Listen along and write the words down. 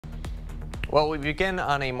Well, we begin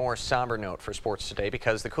on a more somber note for sports today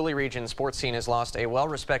because the Coulee region sports scene has lost a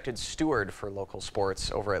well-respected steward for local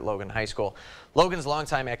sports over at Logan High School. Logan's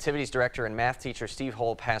longtime activities director and math teacher Steve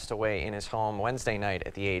Hull passed away in his home Wednesday night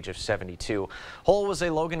at the age of 72. Hull was a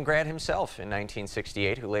Logan grad himself in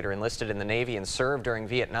 1968 who later enlisted in the Navy and served during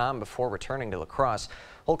Vietnam before returning to lacrosse.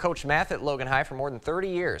 Hull coached math at Logan High for more than 30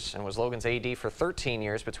 years and was Logan's AD for 13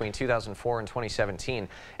 years between 2004 and 2017.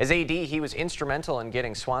 As AD, he was instrumental in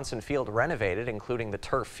getting Swanson Field renovated, including the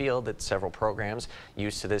turf field that several programs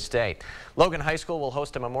use to this day. Logan High School will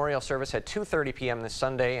host a memorial service at 2:30 p.m. this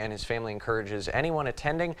Sunday, and his family encourages anyone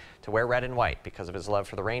attending to wear red and white because of his love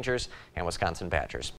for the Rangers and Wisconsin Badgers.